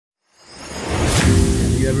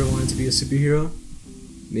wanted to be a superhero,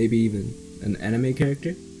 maybe even an anime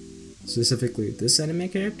character, specifically this anime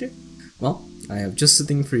character, well, I have just the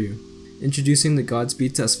thing for you. Introducing the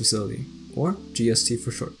Godspeed Test Facility, or GST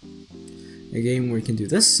for short. A game where you can do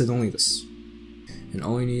this and only this. And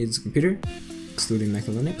all you need is a computer, excluding Mac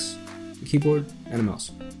and Linux, a keyboard, and a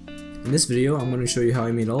mouse. In this video, I'm going to show you how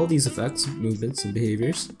I made all these effects, movements, and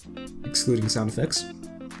behaviors, excluding sound effects,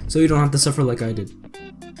 so you don't have to suffer like I did.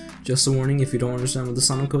 Just a warning, if you don't understand what the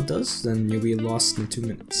sound code does, then you'll be lost in 2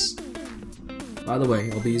 minutes. By the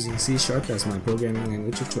way, I'll be using C# as my programming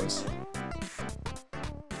language of choice.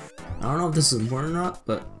 I don't know if this is important or not,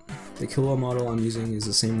 but the Killua model I'm using is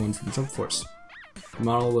the same one from Jump Force. The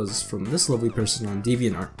model was from this lovely person on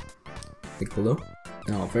DeviantArt. Link below.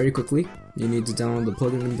 Now, very quickly, you need to download the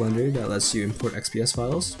plugin in Blender that lets you import XPS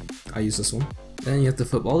files. I use this one. Then you have to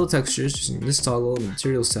flip all the textures using this toggle in the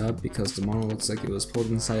Materials tab because the model looks like it was pulled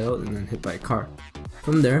inside out and then hit by a car.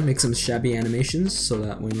 From there, make some shabby animations so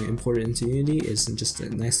that when you import it into Unity, it isn't just a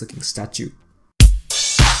nice looking statue. Now,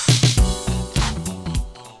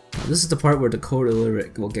 this is the part where the code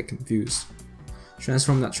illiterate will get confused.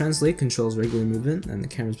 Transform.translate controls regular movement and the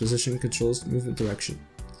camera's position controls movement direction.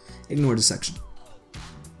 Ignore this section.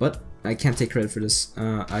 But I can't take credit for this.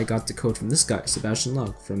 I got the code from this guy, Sebastian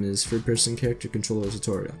Log, from his third-person character controller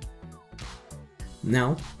tutorial.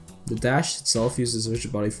 Now, the dash itself uses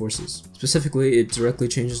rigid body forces. Specifically, it directly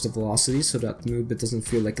changes the velocity so that the movement doesn't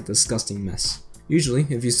feel like a disgusting mess. Usually,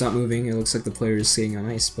 if you stop moving, it looks like the player is skating on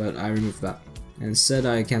ice, but I removed that. And instead,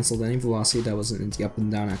 I cancelled any velocity that wasn't in the up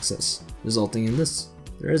and down axis, resulting in this.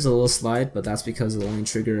 There is a little slide, but that's because it'll only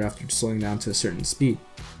trigger after slowing down to a certain speed.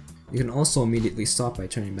 You can also immediately stop by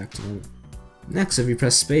turning back to normal. Next, if you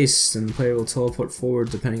press space, then the player will teleport forward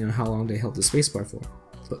depending on how long they held the spacebar for.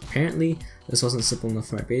 But apparently, this wasn't simple enough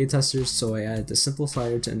for my beta testers, so I added the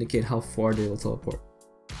simplifier to indicate how far they will teleport.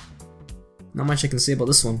 Not much I can say about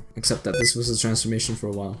this one, except that this was a transformation for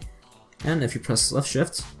a while. And if you press left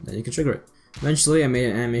shift, then you can trigger it. Eventually, I made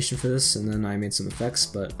an animation for this, and then I made some effects,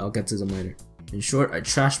 but I'll get to them later. In short, I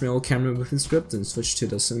trashed my old camera movement script and switched to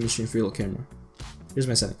the Cinemachine Freeload camera. Here's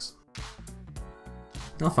my settings.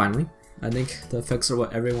 Now finally, I think the effects are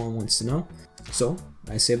what everyone wants to know, so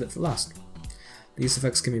I saved it for last. These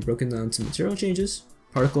effects can be broken down into material changes,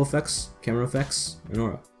 particle effects, camera effects, and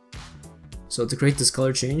aura. So to create this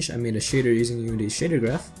color change, I made a shader using Unity's shader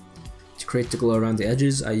graph. To create the glow around the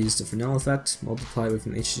edges, I used the Fresnel effect, multiplied with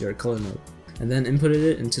an HDR color node, and then inputted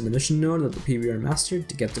it into the mission node of the PBR mastered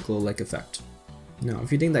to get the glow-like effect. Now,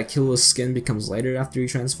 if you think that Killua's skin becomes lighter after he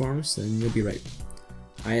transforms, then you'll be right.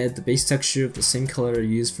 I added the base texture of the same color I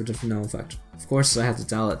used for the Fresnel effect. Of course, I have to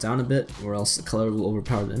dial it down a bit, or else the color will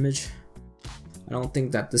overpower the image. I don't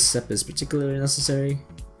think that this step is particularly necessary.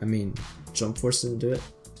 I mean, Jump Force didn't do it,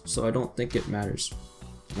 so I don't think it matters.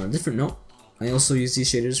 On a different note, I also use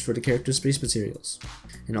these shaders for the character's base materials.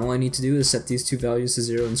 And all I need to do is set these two values to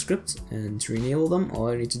 0 in script, and to re-enable them, all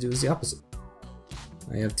I need to do is the opposite.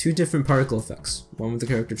 I have two different particle effects, one where the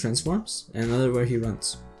character transforms, and another where he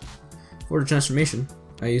runs. For the transformation,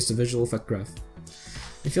 I used a visual effect graph.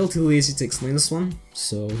 I feel too lazy to explain this one,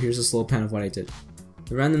 so here's a slow pan of what I did.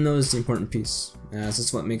 The random node is the important piece, as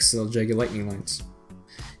it's what makes the jagged lightning lines.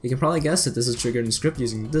 You can probably guess that this is triggered in script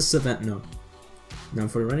using this event node. Now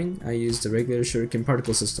for the running, I used the regular shuriken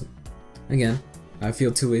particle system. Again, I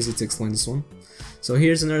feel too lazy to explain this one, so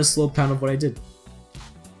here's another slow pan of what I did.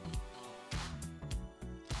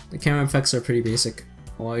 The camera effects are pretty basic.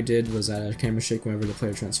 All I did was add a camera shake whenever the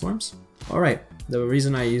player transforms. Alright, the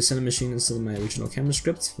reason I used Cinemachine instead of my original camera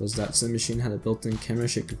script was that Cinemachine had a built-in camera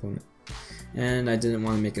shake component, and I didn't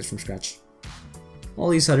want to make it from scratch. All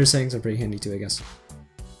these other settings are pretty handy too, I guess.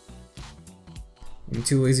 I'm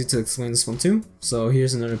too lazy to explain this one too, so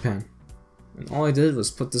here's another pan. And all I did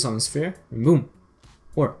was put this on a sphere, and boom!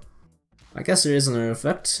 Or, I guess there is another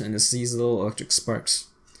effect, and it's these little electric sparks.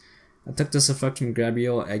 I took this effect from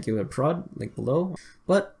Gabriel Aguilar Prod, link below,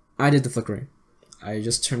 but I did the flickering. I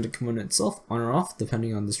just turned the component itself on or off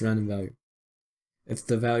depending on this random value. If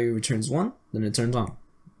the value returns 1, then it turns on,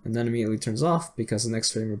 and then immediately turns off because the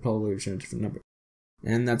next frame will probably return a different number.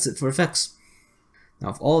 And that's it for effects. Now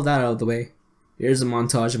with all of that out of the way, here's a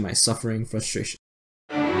montage of my suffering frustration.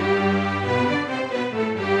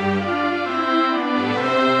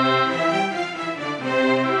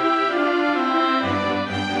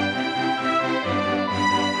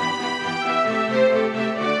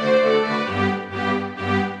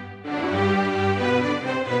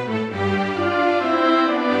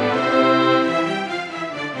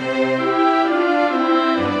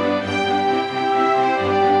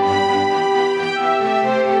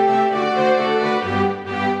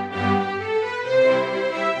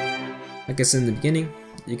 Like I said in the beginning,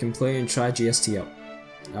 you can play and try GST out.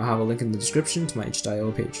 I'll have a link in the description to my itch.io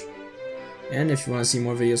page. And if you want to see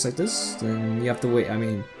more videos like this, then you have to wait,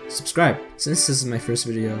 subscribe, since this is my first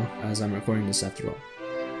video as I'm recording this after all.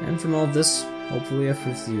 And from all of this, hopefully I've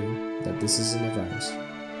proved to you that this isn't a virus.